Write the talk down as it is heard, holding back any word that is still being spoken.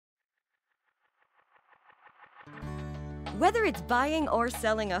Whether it's buying or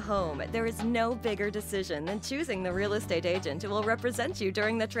selling a home, there is no bigger decision than choosing the real estate agent who will represent you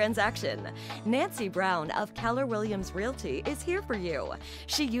during the transaction. Nancy Brown of Keller Williams Realty is here for you.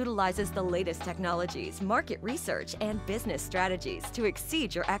 She utilizes the latest technologies, market research, and business strategies to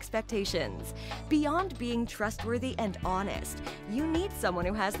exceed your expectations. Beyond being trustworthy and honest, you need someone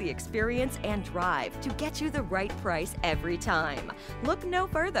who has the experience and drive to get you the right price every time. Look no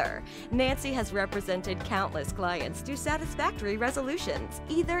further. Nancy has represented countless clients to satisfactory resolutions,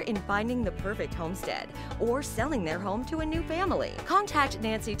 either in finding the perfect homestead or selling their home to a new family. Contact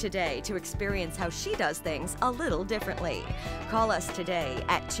Nancy today to experience how she does things a little differently. Call us today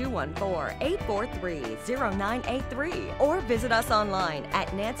at 214-843-0983 or visit us online at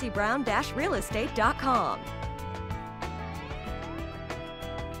nancybrown-realestate.com.